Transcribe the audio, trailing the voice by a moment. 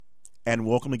And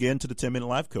welcome again to the 10-Minute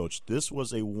Life Coach. This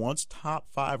was a once top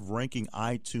 5 ranking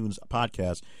iTunes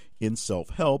podcast in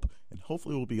self-help, and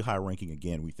hopefully it will be high ranking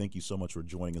again. We thank you so much for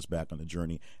joining us back on the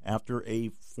journey after a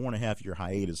 4.5-year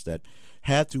hiatus that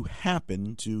had to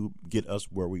happen to get us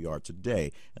where we are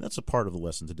today. And that's a part of the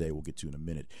lesson today we'll get to in a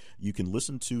minute. You can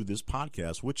listen to this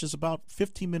podcast, which is about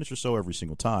 15 minutes or so every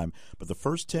single time, but the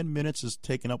first 10 minutes is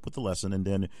taken up with the lesson, and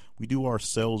then we do our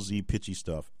salesy, pitchy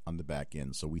stuff on the back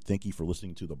end. So we thank you for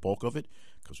listening to the bulk of it,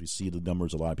 because we see the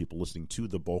numbers, a lot of people listening to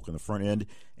the bulk on the front end.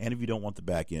 And if you don't want the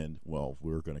back end, well,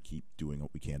 we're going to keep doing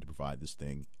what we can to provide this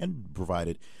thing and provide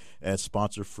it as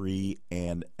sponsor-free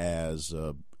and as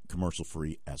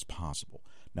commercial-free as possible.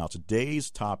 Now,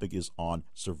 today's topic is on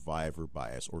survivor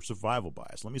bias or survival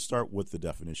bias. Let me start with the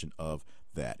definition of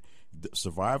that. The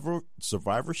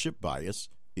survivorship bias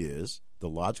is the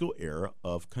logical error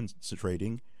of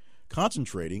concentrating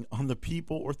on the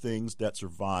people or things that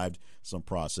survived some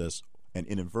process and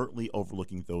inadvertently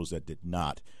overlooking those that did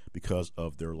not because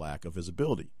of their lack of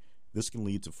visibility. This can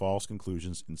lead to false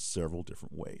conclusions in several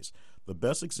different ways. The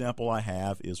best example I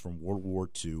have is from World War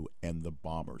II and the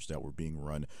bombers that were being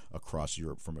run across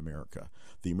Europe from America.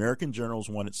 The American generals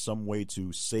wanted some way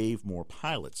to save more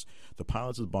pilots. The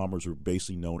pilots of the bombers were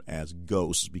basically known as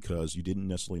ghosts because you didn't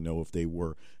necessarily know if they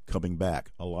were coming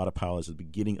back. A lot of pilots at the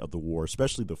beginning of the war,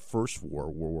 especially the first war,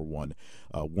 World War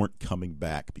I, weren't coming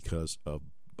back because of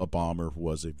a bomber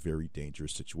was a very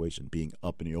dangerous situation, being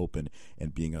up in the open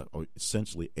and being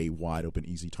essentially a wide open,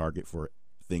 easy target for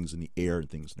things in the air and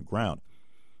things in the ground.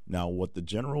 Now, what the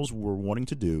generals were wanting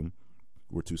to do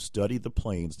were to study the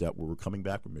planes that were coming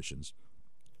back from missions,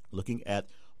 looking at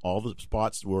all the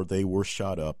spots where they were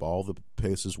shot up, all the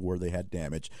places where they had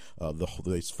damage.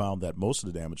 They found that most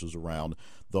of the damage was around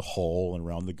the hull and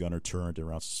around the gunner turret,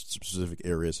 around specific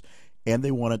areas. And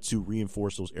they wanted to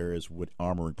reinforce those areas with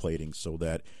armor and plating so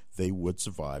that they would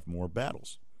survive more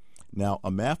battles. Now,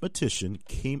 a mathematician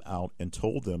came out and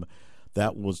told them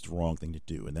that was the wrong thing to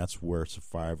do, and that's where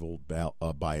survival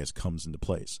bias comes into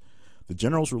place. The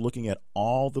generals were looking at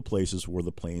all the places where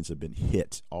the planes had been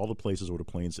hit, all the places where the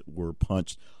planes were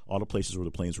punched, all the places where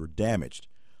the planes were damaged,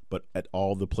 but at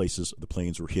all the places the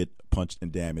planes were hit, punched,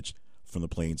 and damaged from the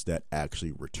planes that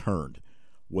actually returned.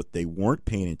 What they weren't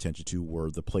paying attention to were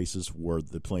the places where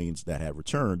the planes that had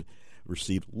returned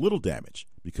received little damage,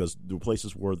 because the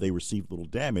places where they received little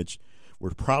damage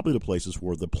were probably the places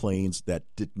where the planes that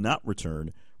did not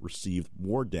return received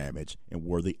more damage and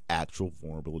where the actual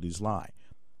vulnerabilities lie.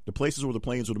 The places where the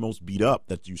planes were the most beat up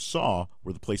that you saw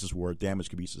were the places where damage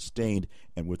could be sustained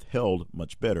and withheld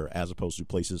much better, as opposed to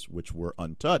places which were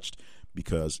untouched,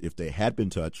 because if they had been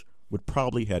touched, would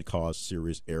probably had caused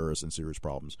serious errors and serious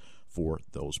problems for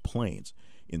those planes.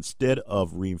 Instead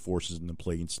of reinforcing the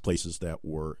places that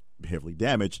were heavily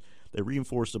damaged, they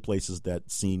reinforced the places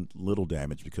that seemed little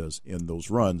damage, because in those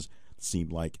runs, it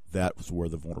seemed like that was where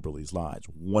the vulnerabilities lies.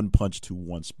 One punch to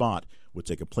one spot would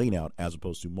take a plane out, as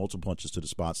opposed to multiple punches to the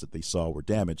spots that they saw were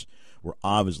damaged were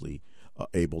obviously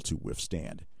able to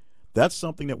withstand. That's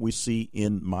something that we see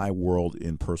in my world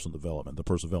in personal development, the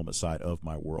personal development side of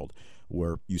my world,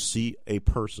 where you see a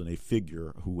person, a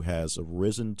figure who has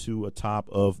risen to a top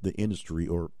of the industry,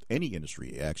 or any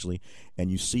industry actually,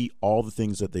 and you see all the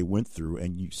things that they went through,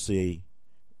 and you say,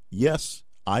 yes,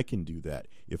 I can do that.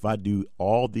 If I do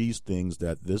all these things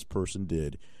that this person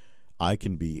did, I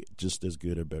can be just as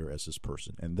good or better as this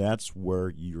person. And that's where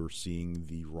you're seeing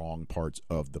the wrong parts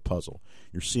of the puzzle.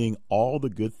 You're seeing all the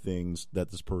good things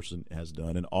that this person has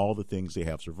done and all the things they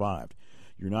have survived.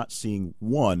 You're not seeing,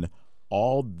 one,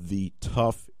 all the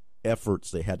tough efforts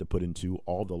they had to put into,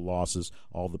 all the losses,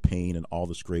 all the pain, and all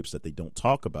the scrapes that they don't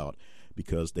talk about,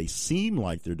 because they seem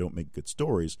like they don't make good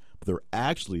stories, but they're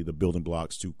actually the building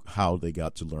blocks to how they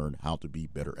got to learn how to be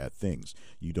better at things.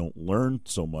 You don't learn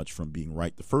so much from being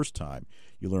right the first time.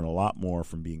 You learn a lot more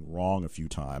from being wrong a few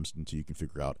times until you can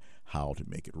figure out how to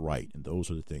make it right. And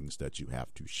those are the things that you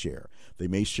have to share. They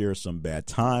may share some bad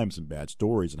times and bad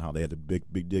stories and how they had to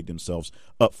big dig themselves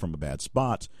up from a bad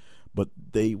spot, but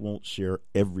they won't share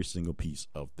every single piece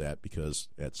of that, because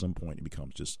at some point it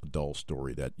becomes just a dull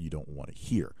story that you don't want to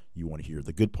hear. You want to hear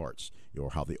the good parts,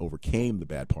 or how they overcame the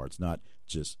bad parts, not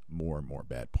just more and more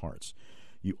bad parts.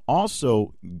 You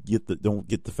also don't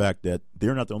get the fact that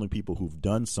they're not the only people who've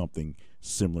done something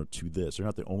similar to this. They're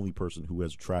not the only person who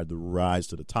has tried to rise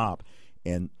to the top,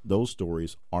 and those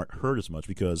stories aren't heard as much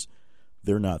because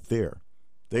they're not there.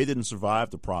 They didn't survive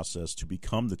the process to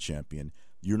become the champion.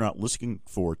 You're not listening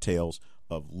for tales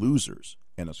of losers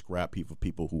and a scrap heap of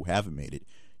people who haven't made it.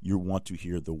 You want to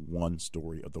hear the one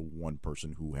story of the one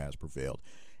person who has prevailed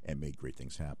and made great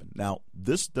things happen. Now,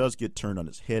 this does get turned on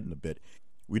its head in a bit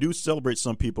We do celebrate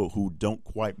some people who don't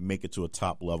quite make it to a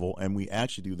top level, and we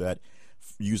actually do that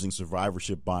using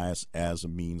survivorship bias as a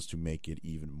means to make it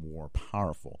even more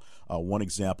powerful. One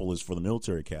example is for the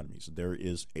military academies. There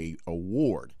is a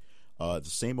award, the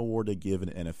same award they give in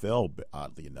NFL,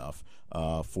 oddly enough,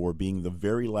 for being the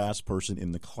very last person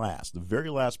in the class. The very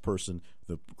last person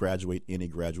to graduate in a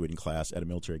graduating class at a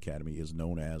military academy is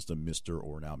known as the Mr.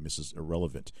 or now Mrs.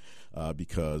 Irrelevant,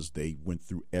 because they went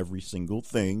through every single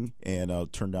thing and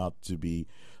turned out to be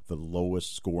the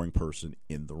lowest scoring person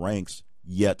in the ranks,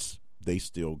 yet they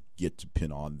still get to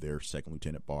pin on their second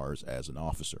lieutenant bars as an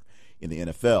officer. In the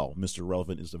NFL, Mr.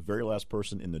 Relevant is the very last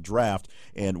person in the draft,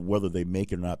 and whether they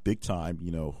make it or not big time,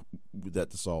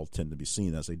 that's all tend to be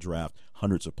seen as they draft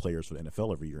hundreds of players for the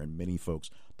NFL every year, and many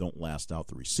folks don't last out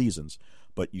 3 seasons.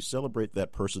 But you celebrate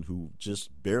that person who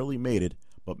just barely made it,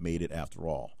 but made it after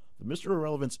all. The Mr.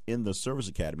 Irrelevance in the service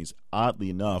academies, oddly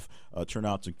enough, turn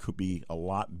out to could be a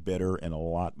lot better and a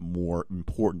lot more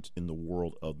important in the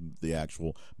world of the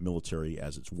actual military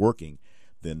as it's working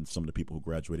than some of the people who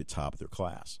graduated top of their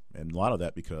class. And a lot of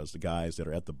that because the guys that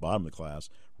are at the bottom of the class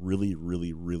really,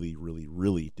 really, really, really,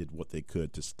 really did what they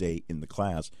could to stay in the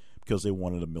class because they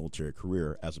wanted a military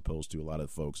career, as opposed to a lot of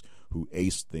folks who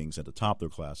aced things at the top of their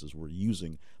classes were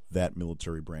using that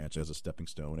military branch as a stepping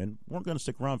stone and weren't going to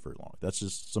stick around very long. That's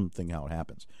just something how it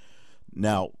happens.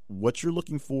 Now, what you're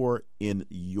looking for in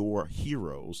your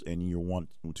heroes, and you want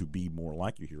to be more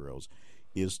like your heroes,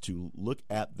 is to look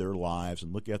at their lives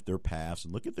and look at their paths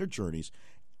and look at their journeys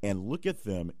and look at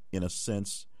them in a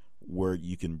sense where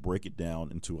you can break it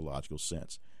down into a logical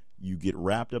sense. You get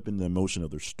wrapped up in the emotion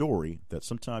of their story that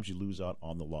sometimes you lose out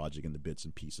on the logic and the bits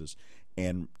and pieces,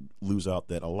 and lose out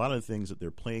that a lot of the things that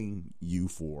they're playing you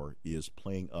for is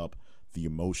playing up the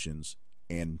emotions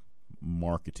and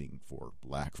marketing, for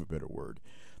lack of a better word.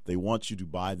 They want you to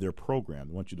buy their program.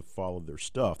 They want you to follow their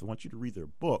stuff. They want you to read their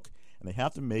book, and they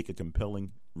have to make a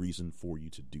compelling reason for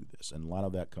you to do this. And a lot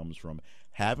of that comes from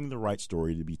having the right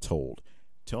story to be told,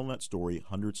 telling that story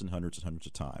hundreds and hundreds and hundreds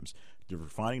of times,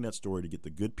 refining that story to get the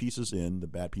good pieces in, the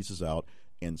bad pieces out,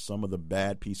 and some of the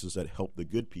bad pieces that help the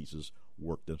good pieces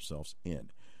work themselves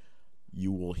in.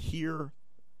 You will hear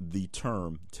the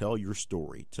term tell your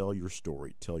story, tell your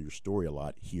story, tell your story a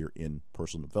lot here in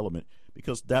personal development,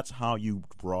 because that's how you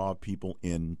draw people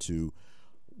in to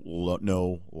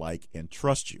know, like, and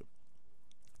trust you.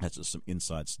 That's just some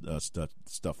inside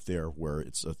stuff there where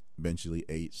it's eventually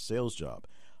a sales job.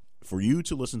 For you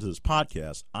to listen to this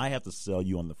podcast, I have to sell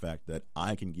you on the fact that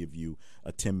I can give you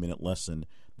a 10-minute lesson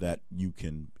that you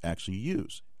can actually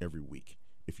use every week.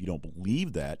 If you don't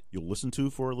believe that, you'll listen to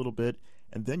it for a little bit,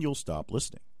 and then you'll stop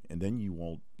listening. And then you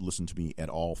won't listen to me at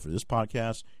all for this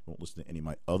podcast. You won't listen to any of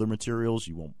my other materials.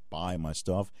 You won't buy my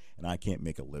stuff. And I can't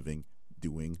make a living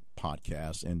doing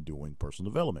podcasts and doing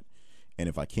personal development. And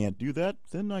if I can't do that,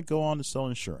 then I go on to sell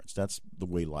insurance. That's the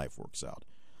way life works out.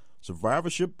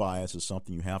 Survivorship bias is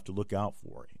something you have to look out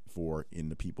for in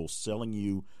the people selling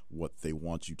you what they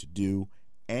want you to do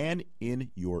and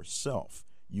in yourself.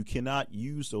 You cannot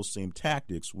use those same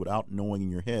tactics without knowing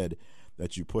in your head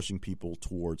that you're pushing people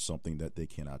towards something that they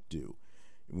cannot do.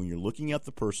 When you're looking at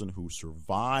the person who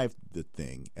survived the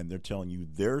thing and they're telling you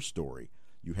their story,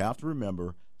 you have to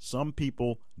remember some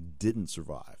people didn't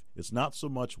survive. It's not so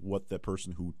much what that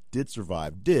person who did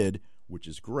survive did, which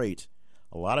is great.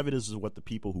 A lot of it is what the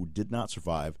people who did not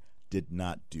survive did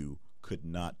not do, could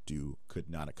not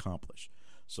accomplish.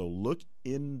 So look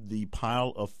in the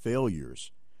pile of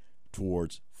failures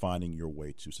towards finding your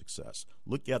way to success.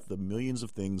 Look at the millions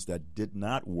of things that did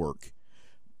not work,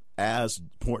 as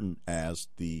important as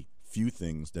the few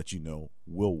things that you know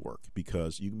will work,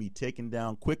 because you can be taken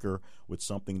down quicker with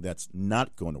something that's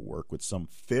not going to work, with some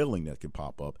failing that can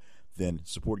pop up, than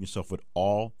supporting yourself with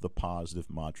all the positive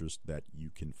mantras that you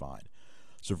can find.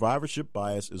 Survivorship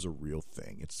bias is a real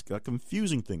thing. It's a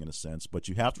confusing thing in a sense, but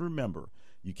you have to remember,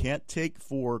 you can't take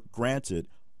for granted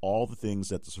all the things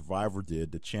that the survivor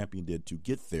did, the champion did to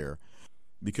get there,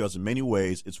 because in many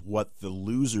ways it's what the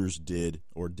losers did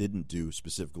or didn't do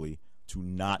specifically to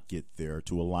not get there,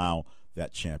 to allow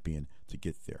that champion to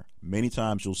get there. Many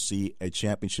times you'll see a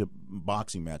championship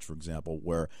boxing match, for example,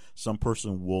 where some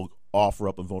person will offer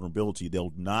up a vulnerability.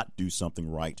 They'll not do something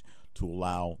right to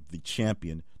allow the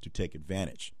champion to take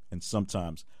advantage. And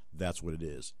sometimes that's what it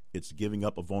is. It's giving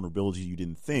up a vulnerability you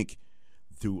didn't think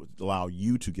to allow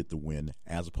you to get the win,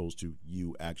 as opposed to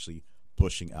you actually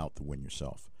pushing out the win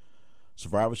yourself.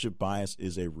 Survivorship bias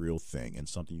is a real thing and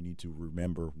something you need to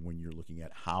remember when you're looking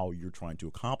at how you're trying to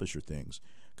accomplish your things,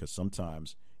 because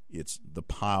sometimes it's the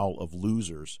pile of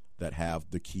losers that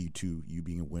have the key to you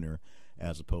being a winner,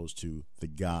 as opposed to the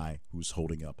guy who's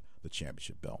holding up the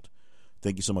championship belt.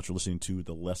 Thank you so much for listening to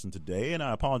the lesson today, and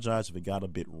I apologize if it got a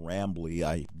bit rambly.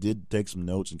 I did take some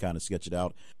notes and kind of sketch it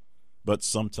out, but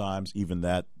sometimes even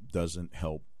that doesn't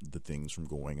help the things from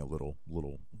going a little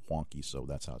wonky, so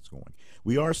that's how it's going.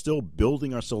 We are still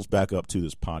building ourselves back up to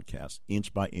this podcast,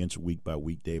 inch by inch, week by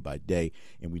week, day by day,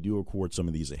 and we do record some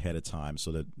of these ahead of time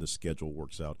so that the schedule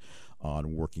works out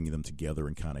on working them together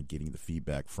and kind of getting the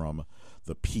feedback from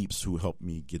the peeps who helped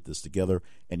me get this together.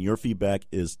 And your feedback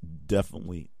is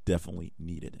definitely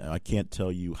needed. And I can't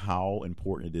tell you how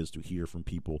important it is to hear from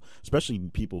people, especially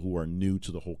people who are new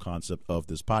to the whole concept of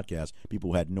this podcast, people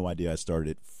who had no idea I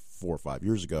started it 4 or 5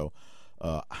 years ago,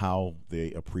 how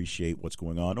they appreciate what's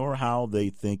going on or how they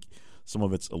think some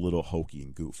of it's a little hokey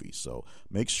and goofy. So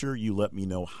make sure you let me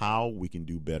know how we can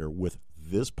do better with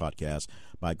this podcast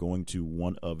by going to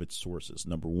one of its sources.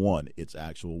 Number one, its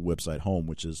actual website home,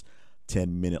 which is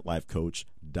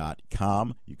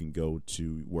 10minutelifecoach.com. You can go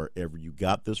to wherever you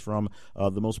got this from.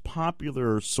 The most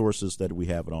popular sources that we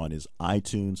have it on is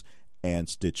iTunes and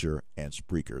Stitcher and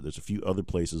Spreaker. There's a few other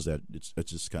places that it's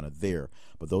just kind of there,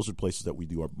 but those are places that we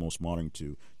do our most monitoring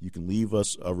to. You can leave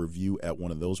us a review at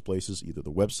one of those places, either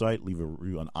the website, leave a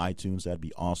review on iTunes, that'd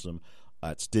be awesome.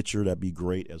 At Stitcher, that'd be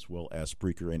great, as well as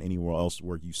Spreaker and anywhere else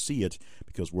where you see it,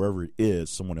 because wherever it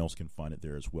is, someone else can find it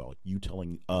there as well. You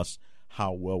telling us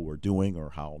how well we're doing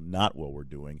or how not well we're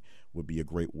doing would be a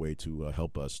great way to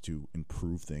help us to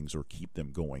improve things or keep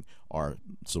them going.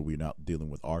 So we're not dealing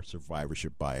with our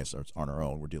survivorship bias on our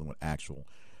own. We're dealing with actual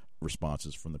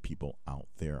responses from the people out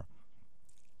there.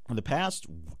 In the past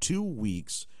 2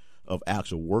 weeks of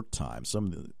actual work time,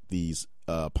 some of these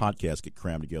podcasts get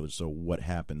crammed together, so what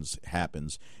happens,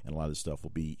 and a lot of this stuff will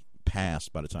be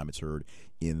past by the time it's heard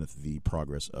in the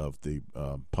progress of the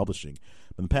publishing.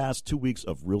 In the past 2 weeks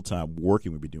of real-time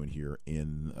working we've been doing here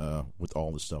with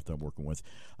all the stuff that I'm working with,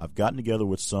 I've gotten together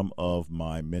with some of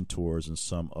my mentors and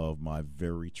some of my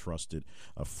very trusted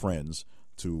friends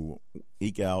to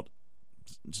eke out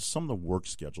just some of the work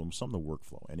schedule and some of the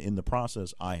workflow. And in the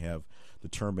process, I have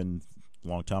determined a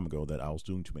long time ago that I was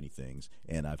doing too many things,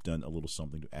 and I've done a little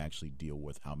something to actually deal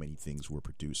with how many things we're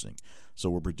producing. So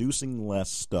we're producing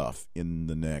less stuff in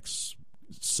the next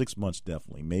 6 months,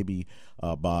 definitely. Maybe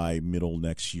by middle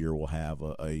next year we'll have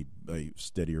a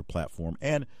steadier platform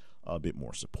and a bit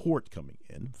more support coming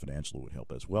in. Financially would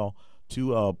help as well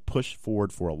to push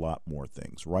forward for a lot more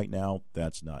things. Right now,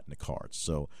 that's not in the cards.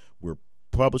 So we're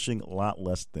publishing a lot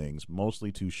less things,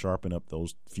 mostly to sharpen up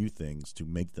those few things to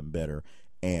make them better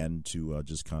and to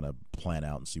just kind of plan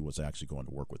out and see what's actually going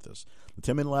to work with this. The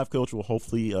 10-Minute Life Coach will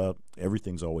hopefully,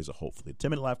 everything's always a hopefully. The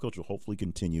 10-Minute Life Coach will hopefully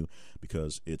continue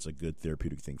because it's a good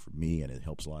therapeutic thing for me and it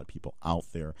helps a lot of people out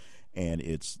there. And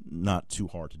it's not too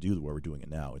hard to do the way we're doing it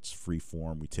now. It's free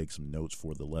form. We take some notes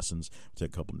for the lessons, we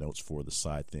take a couple notes for the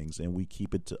side things, and we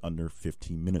keep it to under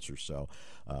 15 minutes or so.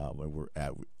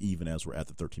 Even as we're at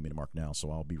the 13-minute mark now, so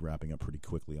I'll be wrapping up pretty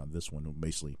quickly on this one,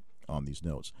 basically on these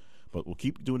notes. But we'll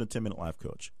keep doing a 10-Minute Life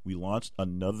Coach. We launched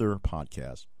another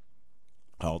podcast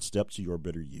called Step to Your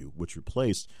Better You, which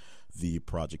replaced the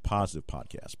Project Positive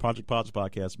podcast. Project Positive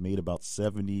podcast made about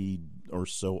 70 or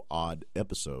so odd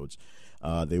episodes.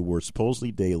 They were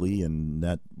supposedly daily, and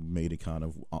that made it kind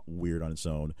of weird on its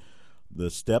own. The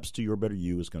Steps to Your Better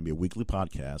You is going to be a weekly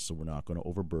podcast, so we're not going to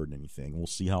overburden anything. We'll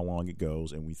see how long it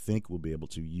goes, and we think we'll be able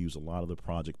to use a lot of the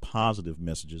Project Positive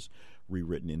messages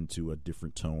rewritten into a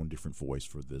different tone, different voice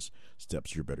for this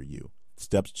Steps to Your Better You.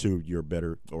 Steps to Your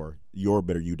Better, or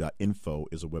yourbetteryou.info,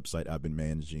 is a website I've been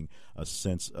managing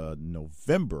since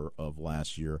November of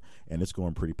last year, and it's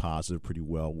going pretty positive, pretty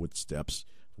well with steps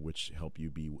which help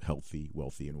you be healthy,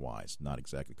 wealthy, and wise. Not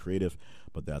exactly creative,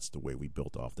 but that's the way we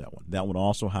built off that one. That one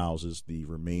also houses the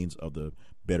remains of the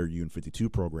Better You in 52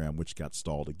 program, which got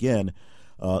stalled again.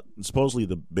 Supposedly,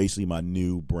 basically my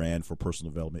new brand for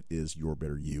personal development is Your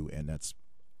Better You, and that's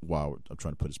why I'm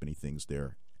trying to put as many things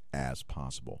there as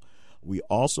possible. We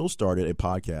also started a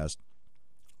podcast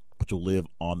which will live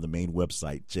on the main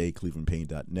website,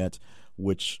 jclevelandpayne.net,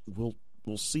 which we'll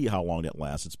see how long that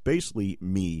lasts. It's basically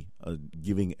me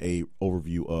giving a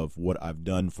overview of what I've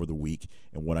done for the week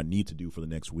and what I need to do for the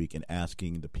next week, and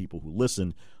asking the people who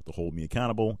listen to hold me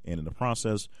accountable. And in the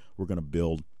process, we're going to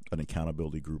build an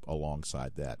accountability group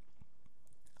alongside that.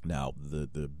 Now,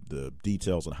 the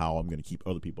details on how I'm going to keep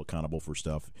other people accountable for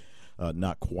stuff,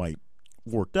 not quite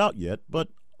worked out yet, but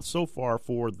so far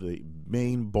for the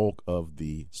main bulk of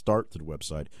the start to the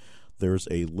website, there's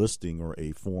a listing or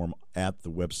a form at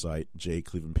the website,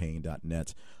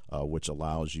 jclevelandpayne.net, which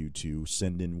allows you to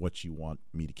send in what you want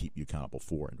me to keep you accountable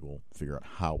for, and we'll figure out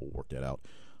how we'll work that out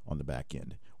on the back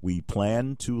end. We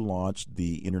plan to launch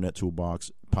the Internet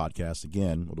Toolbox podcast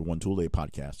again, or the One Tool a Day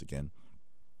podcast again,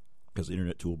 because the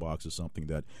Internet Toolbox is something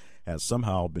that has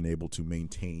somehow been able to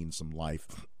maintain some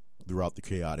life throughout the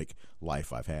chaotic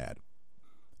life I've had.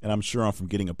 And I'm sure I'm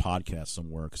forgetting a podcast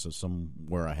somewhere, because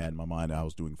somewhere I had in my mind I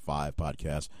was doing 5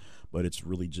 podcasts, but it's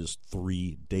really just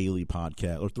 3 daily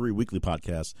podcasts, or 3 weekly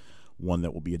podcasts, one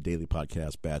that will be a daily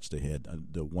podcast batched ahead.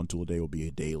 The One Tool a Day will be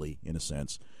a daily, in a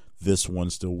sense. This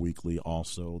one's still weekly.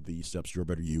 Also, the Steps to Your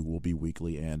Better You will be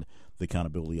weekly, and the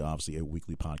Accountability, obviously, a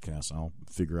weekly podcast. I'll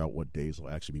figure out what days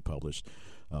will actually be published.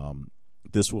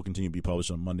 This will continue to be published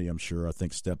on Monday, I'm sure. I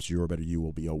think Steps to Your Better You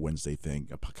will be a Wednesday thing.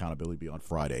 Accountability will be on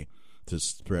Friday, to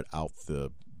spread out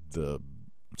the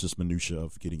just minutia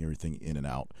of getting everything in and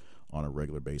out on a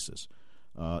regular basis.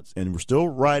 And we're still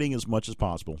writing as much as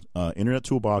possible. Internet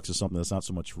Toolbox is something that's not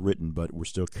so much written, but we're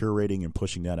still curating and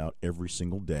pushing that out every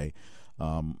single day.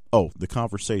 The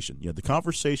Conversation. Yeah, The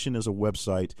Conversation is a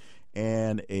website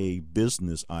and a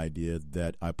business idea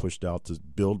that I pushed out to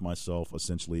build myself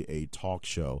essentially a talk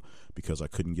show, because I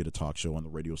couldn't get a talk show on the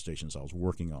radio stations I was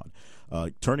working on.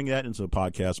 Turning that into a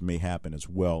podcast may happen as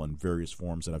well in various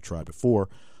forms that I've tried before,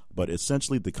 but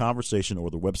essentially The Conversation,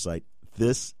 or the website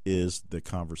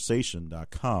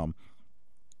thisistheconversation.com,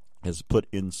 has put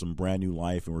in some brand new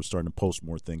life, and we're starting to post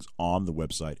more things on the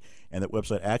website. And that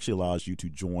website actually allows you to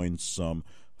join some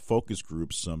focus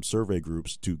groups, some survey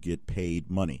groups, to get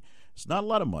paid money. It's not a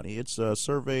lot of money. It's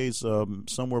surveys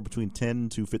somewhere between 10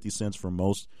 to 50 cents for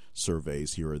most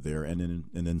surveys here or there, and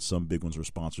then some big ones are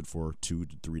sponsored for $2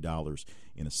 to $3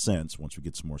 in a sense once we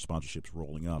get some more sponsorships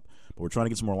rolling up. But we're trying to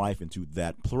get some more life into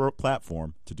that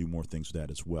platform to do more things with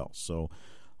that as well. So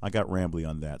I got rambly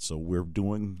on that. So we're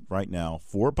doing right now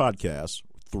 4 podcasts,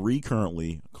 3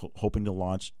 currently, hoping to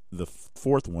launch the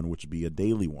 4th one, which would be a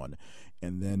daily one,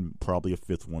 and then probably a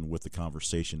 5th one with The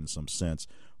Conversation in some sense,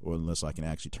 or unless I can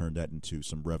actually turn that into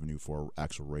some revenue for an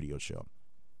actual radio show.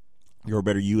 Your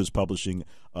Better You is publishing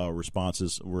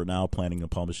responses. We're now planning on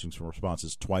publishing some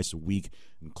responses twice a week,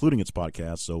 including its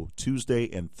podcast. So Tuesday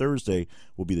and Thursday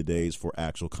will be the days for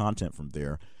actual content from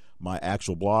there. My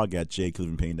actual blog at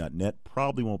jclevelandpayne.net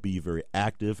probably won't be very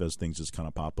active as things just kind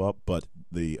of pop up, but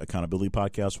the Accountability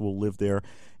podcast will live there,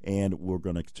 and we're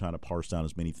going to try to parse down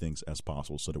as many things as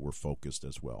possible so that we're focused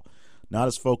as well. Not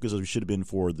as focused as we should have been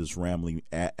for this rambling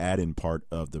add-in part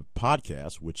of the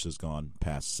podcast, which has gone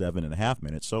past 7.5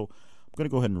 minutes. So I'm going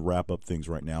to go ahead and wrap up things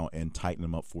right now and tighten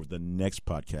them up for the next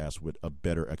podcast with a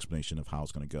better explanation of how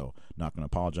it's going to go. Not going to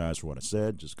apologize for what I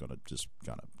said, just going to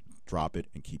kind of drop it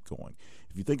and keep going.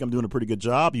 If you think I'm doing a pretty good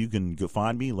job, you can go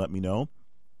find me, let me know.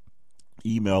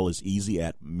 Email is easy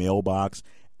at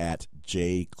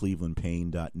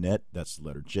mailbox@jclevelandpayne.net. That's the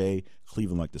letter J,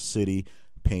 Cleveland like the city,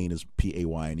 Payne is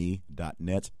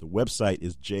PAYNE.net. The website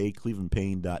is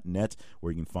jclevelandpayne.net,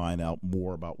 where you can find out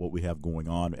more about what we have going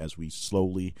on as we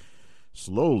slowly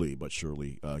but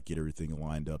surely get everything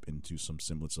lined up into some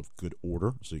semblance of good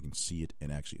order so you can see it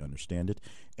and actually understand it.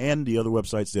 And the other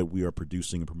websites that we are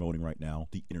producing and promoting right now,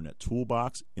 the Internet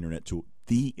Toolbox,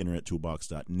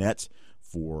 theinternettoolbox.net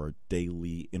for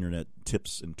daily internet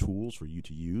tips and tools for you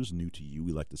to use, new to you,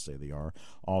 we like to say they are.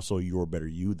 Also, Your Better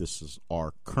You, this is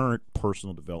our current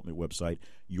personal development website,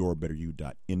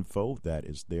 yourbetteryou.info, that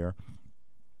is there.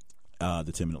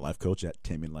 The 10-Minute Life Coach at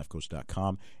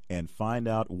 10minutelifecoach.com, and find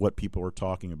out what people are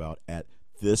talking about at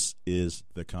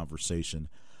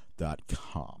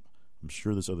thisistheconversation.com. I'm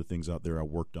sure there's other things out there I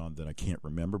worked on that I can't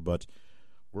remember, but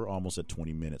we're almost at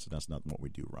 20 minutes, and that's not what we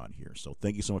do around here. So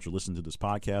thank you so much for listening to this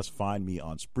podcast. Find me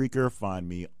on Spreaker, find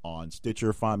me on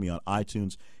Stitcher, find me on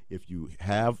iTunes. If you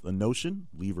have a notion,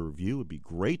 leave a review. It would be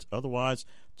great. Otherwise,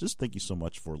 just thank you so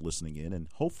much for listening in, and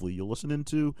hopefully you'll listen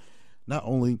into not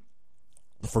only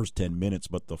the first 10 minutes,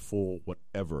 but the full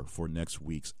whatever for next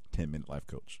week's 10-Minute Life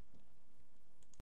Coach.